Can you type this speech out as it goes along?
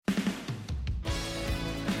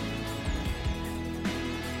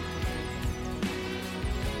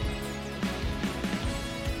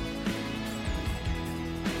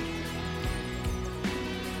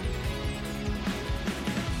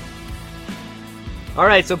All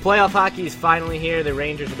right, so playoff hockey is finally here. The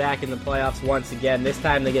Rangers are back in the playoffs once again. This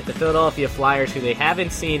time they get the Philadelphia Flyers, who they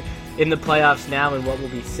haven't seen in the playoffs now in what will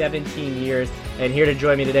be 17 years. And here to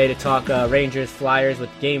join me today to talk Rangers-Flyers with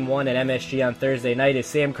Game 1 at MSG on Thursday night is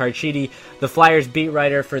Sam Carchidi, the Flyers beat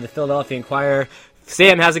writer for the Philadelphia Inquirer.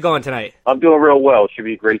 Sam, how's it going tonight? I'm doing real well. It should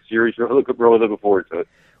be a great series. Really looking forward to it.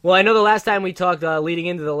 Well, I know the last time we talked, leading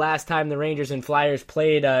into the last time the Rangers and Flyers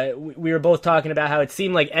played, we were both talking about how it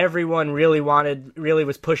seemed like everyone really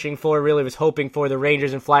was pushing for, really was hoping for the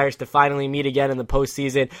Rangers and Flyers to finally meet again in the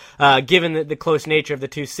postseason. Given the close nature of the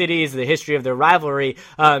two cities, the history of their rivalry,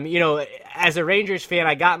 as a Rangers fan,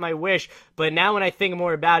 I got my wish. But now when I think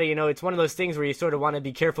more about it, it's one of those things where you sort of want to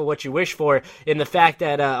be careful what you wish for, in the fact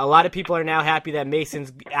that a lot of people are now happy that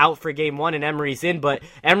Mason's out for Game 1 and Emery's in, but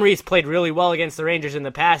Emery's played really well against the Rangers in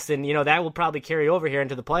the past, and, that will probably carry over here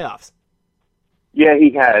into the playoffs. Yeah,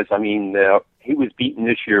 he has. I mean, he was beaten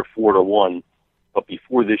this year 4-1, but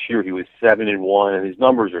before this year he was 7-1, and his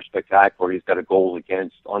numbers are spectacular. He's got a goal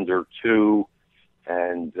against under 2,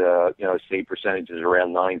 and, his save percentage is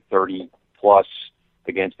around .930 plus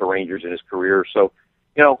against the Rangers in his career. So,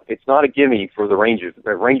 it's not a gimme for the Rangers.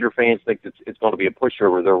 The Ranger fans think it's going to be a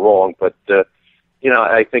pushover. They're wrong. But,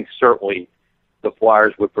 I think certainly the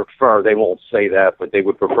Flyers would prefer, they won't say that, but they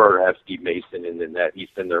would prefer to have Steve Mason in the net. He's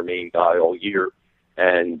been their main guy all year.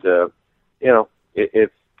 And, if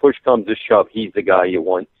push comes to shove, he's the guy you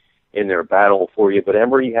want in their battle for you. But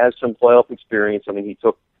Emery has some playoff experience. I mean, he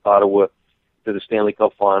took Ottawa to the Stanley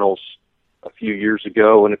Cup Finals a few years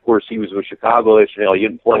ago, and of course he was with Chicago last year. He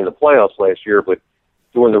didn't play in the playoffs last year, but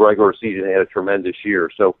during the regular season he had a tremendous year.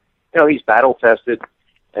 So, he's battle tested,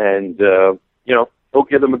 and he'll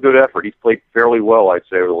give them a good effort. He's played fairly well, I'd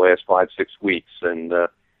say, over the last 5-6 weeks, and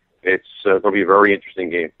it's going to be a very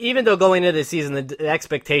interesting game. Even though going into the season, the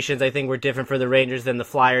expectations, I think, were different for the Rangers than the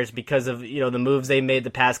Flyers because of, the moves they made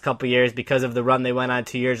the past couple years, because of the run they went on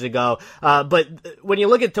 2 years ago. But when you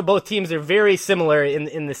look at both teams, they're very similar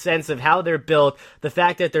in the sense of how they're built. The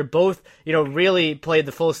fact that they're both, really played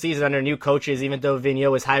the full season under new coaches, even though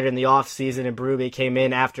Vigneault was hired in the offseason and Berube came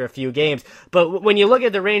in after a few games. But when you look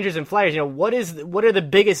at the Rangers and Flyers, what are the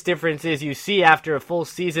biggest differences you see after a full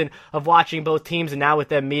season of watching both teams and now with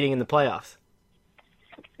them meeting in the playoffs?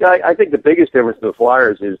 Yeah, I think the biggest difference in the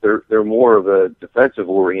Flyers is they're more of a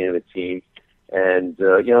defensive-oriented team. And,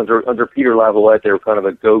 under Peter Laviolette, they were kind of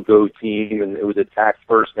a go-go team, and it was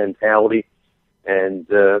attack-first mentality. And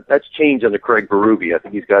that's changed under Craig Berube. I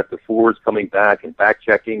think he's got the forwards coming back and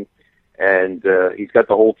back-checking, and he's got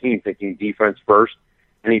the whole team thinking defense first.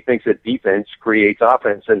 And he thinks that defense creates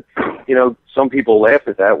offense. And, some people laughed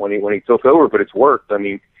at that when he took over, but it's worked. I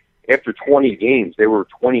mean, after 20 games, they were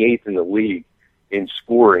 28th in the league in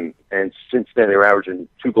scoring, and since then they're averaging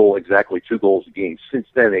exactly two goals a game. Since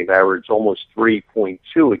then they've averaged almost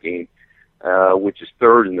 3.2 a game, which is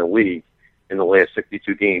third in the league in the last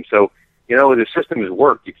 62 games. So, the system has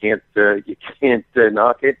worked. You can't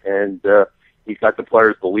knock it, and he's got the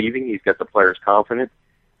players believing. He's got the players confident.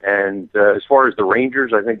 And as far as the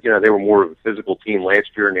Rangers, I think, they were more of a physical team last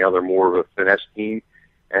year, and now they're more of a finesse team.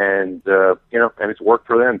 And, and it's worked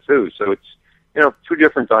for them too. So it's, two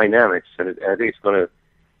different dynamics, and I think it's going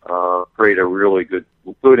to create a really good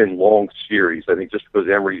and long series. I think just because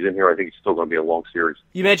Emery's in here, I think it's still going to be a long series.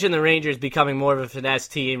 You mentioned the Rangers becoming more of a finesse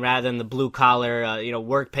team rather than the blue-collar,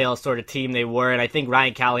 work pail sort of team they were, and I think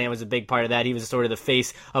Ryan Callahan was a big part of that. He was sort of the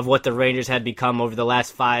face of what the Rangers had become over the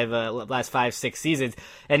last 5-6 seasons.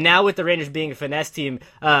 And now with the Rangers being a finesse team,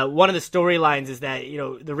 one of the storylines is that,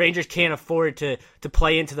 the Rangers can't afford to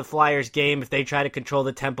play into the Flyers game. If they try to control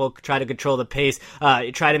the tempo, try to control the pace,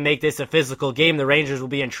 try to make this a physical game, the Rangers will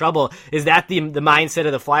be in trouble. Is that the mindset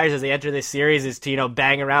of the Flyers as they enter this series, is to,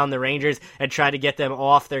 bang around the Rangers and try to get them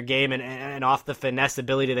off their game and off the finesse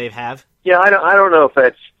ability they have? Yeah, I don't know if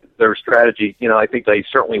that's their strategy. I think they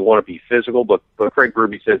certainly want to be physical, but Craig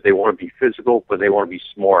Berube says they want to be physical, but they want to be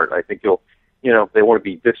smart. I think they want to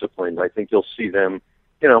be disciplined. I think you'll see them,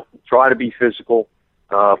 try to be physical,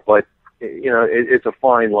 but, it's a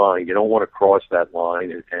fine line. You don't want to cross that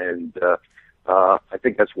line, and I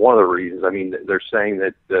think that's one of the reasons. I mean, they're saying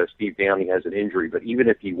that Steve Downey has an injury, but even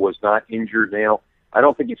if he was not injured now, I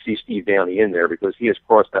don't think you'd see Steve Downey in there because he has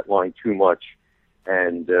crossed that line too much.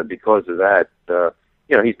 And because of that,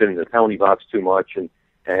 he's been in the penalty box too much.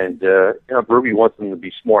 And Berube wants them to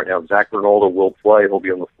be smart. Now, Zach Rinaldo will play. He'll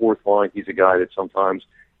be on the fourth line. He's a guy that sometimes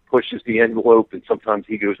pushes the envelope, and sometimes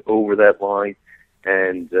he goes over that line.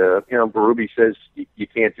 And, Berube says you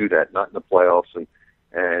can't do that, not in the playoffs.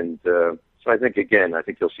 And so I think, again,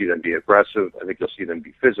 you'll see them be aggressive. I think you'll see them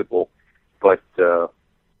be physical. But,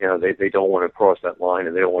 they don't want to cross that line,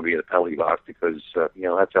 and they don't want to be in the penalty box because,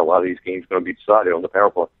 that's how a lot of these games are going to be decided on the power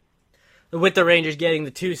play. With the Rangers getting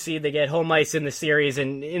the 2 seed, they get home ice in the series,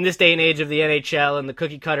 and in this day and age of the NHL and the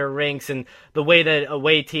cookie cutter rinks and the way that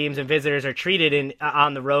away teams and visitors are treated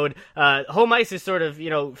on the road, home ice is sort of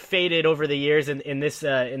faded over the years in this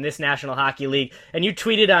National Hockey League. And you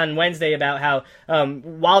tweeted on Wednesday about how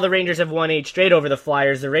while the Rangers have won 8 straight over the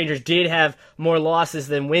Flyers, the Rangers did have more losses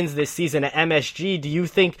than wins this season at MSG. Do you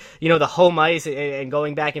think the home ice and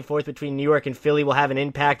going back and forth between New York and Philly will have an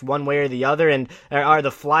impact one way or the other? And are the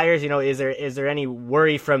Flyers, is there any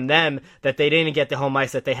worry from them that they didn't get the home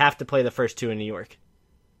ice, that they have to play the first 2 in New York?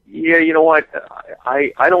 Yeah, you know what?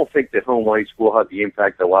 I don't think that home ice will have the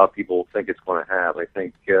impact that a lot of people think it's going to have. I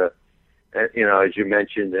think, as you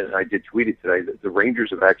mentioned, and I did tweet it today, that the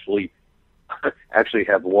Rangers have actually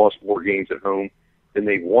have lost more games at home than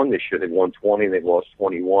they've won this year. They've won 20, they've lost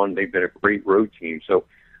 21. They've been a great road team. So,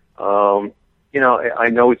 I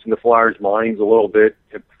know it's in the Flyers' minds a little bit,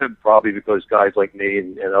 probably because guys like me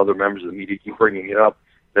and other members of the media keep bringing it up,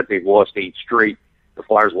 that they've lost 8 straight. The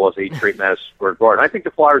Flyers lost 8 straight Madison Square Garden. I think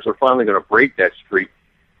the Flyers are finally going to break that streak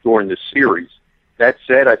during this series. That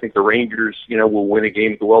said, I think the Rangers, will win a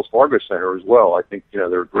game at the Wells Fargo Center as well. I think,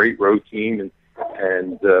 they're a great road team,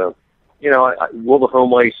 and will the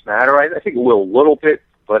home ice matter? I think it will a little bit,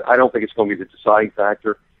 but I don't think it's going to be the deciding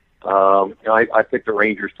factor. I picked the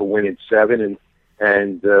Rangers to win in 7,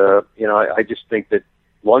 and I just think that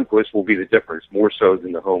Lundqvist will be the difference more so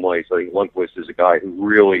than the home ice. I think Lundqvist is a guy who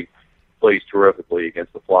really plays terrifically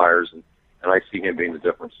against the Flyers, and I see him being the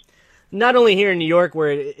difference. Not only here in New York,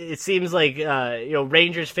 where it seems like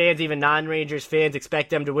Rangers fans, even non-Rangers fans, expect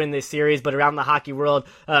them to win this series, but around the hockey world,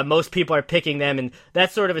 most people are picking them, and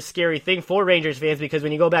that's sort of a scary thing for Rangers fans, because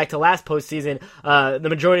when you go back to last postseason, the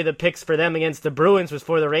majority of the picks for them against the Bruins was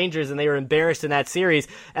for the Rangers, and they were embarrassed in that series.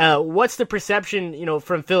 What's the perception,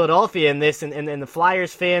 from Philadelphia in this, and the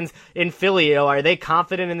Flyers fans in Philly? Are they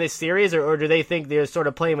confident in this series, or do they think they're sort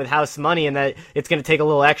of playing with house money and that it's going to take a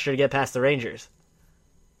little extra to get past the Rangers?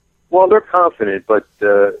 Well, they're confident, but,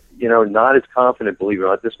 not as confident, believe it or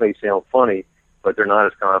not. This may sound funny, but they're not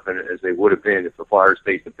as confident as they would have been if the Flyers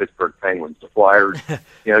faced the Pittsburgh Penguins. The Flyers,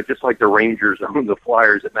 just like the Rangers own the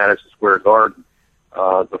Flyers at Madison Square Garden,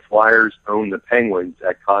 the Flyers own the Penguins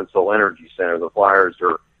at Consol Energy Center. The Flyers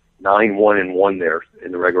are 9-1-1 there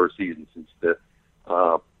in the regular season since the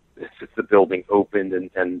building opened,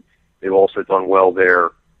 and they've also done well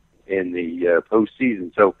there in the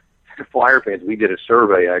postseason. So, Flyer fans, we did a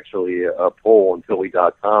survey, actually, a poll on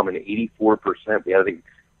Philly.com, and 84%, we had, I think,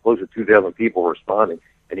 close to 2,000 people responding,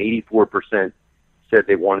 and 84% said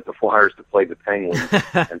they wanted the Flyers to play the Penguins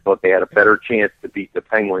and thought they had a better chance to beat the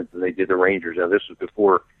Penguins than they did the Rangers. Now, this was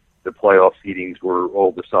before the playoff seedings were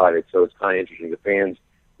all decided, so it's kind of interesting. The fans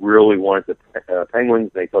really wanted the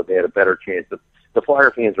Penguins. They thought they had a better chance. The Flyer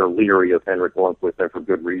fans are leery of Henrik Lundqvist, and for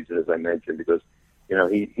good reason, as I mentioned, because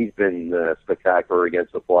he's been spectacular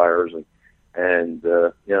against the Flyers, and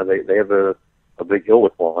they have a big hill to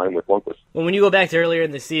climb with Lundqvist. Well, when you go back to earlier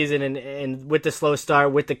in the season and with the slow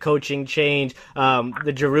start, with the coaching change,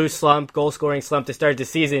 the Giroux slump, goal-scoring slump to start the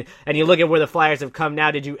season, and you look at where the Flyers have come now,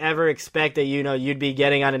 did you ever expect that you'd be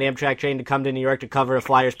getting on an Amtrak train to come to New York to cover a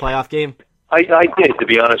Flyers playoff game? I did, to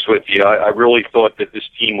be honest with you. I really thought that this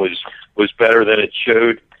team was better than it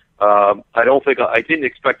showed. I didn't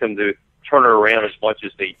expect them to turn it around as much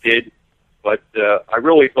as they did, but I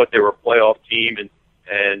really thought they were a playoff team,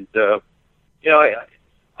 and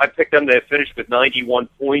I picked them to finish with 91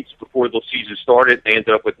 points before the season started. They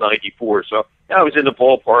ended up with 94, so I was in the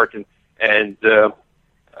ballpark, and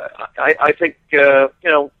I think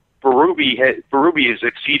Berube has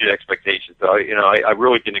exceeded expectations. I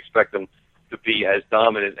really didn't expect them to be as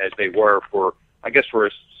dominant as they were for a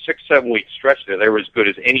 6-7 week stretch there. They were as good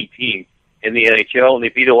as any team in the NHL, and they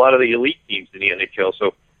beat a lot of the elite teams in the NHL.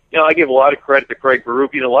 So, I give a lot of credit to Craig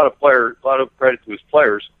Berube and a lot of credit to his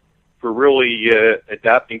players for really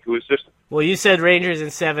adapting to his system. Well, you said Rangers in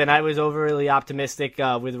 7. I was overly optimistic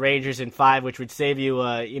with Rangers in 5, which would save you,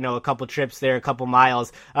 a couple trips there, a couple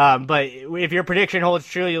miles. But if your prediction holds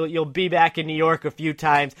true, you'll be back in New York a few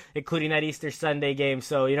times, including that Easter Sunday game.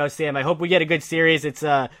 So, Sam, I hope we get a good series.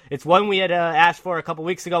 It's one we had asked for a couple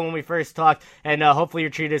weeks ago when we first talked, and hopefully you're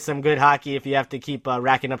treated some good hockey if you have to keep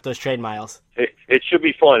racking up those train miles. It should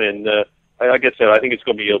be fun, and like I said, I think it's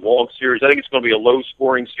going to be a long series. I think it's going to be a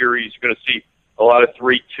low-scoring series. You're going to see a lot of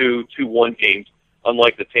 3-2, 2-1 games,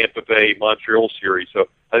 unlike the Tampa Bay-Montreal series. So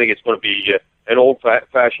I think it's going to be an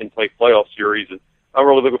old-fashioned type playoff series, and I'm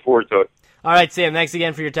really looking forward to it. All right, Sam, thanks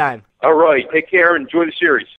again for your time. All right, take care and enjoy the series.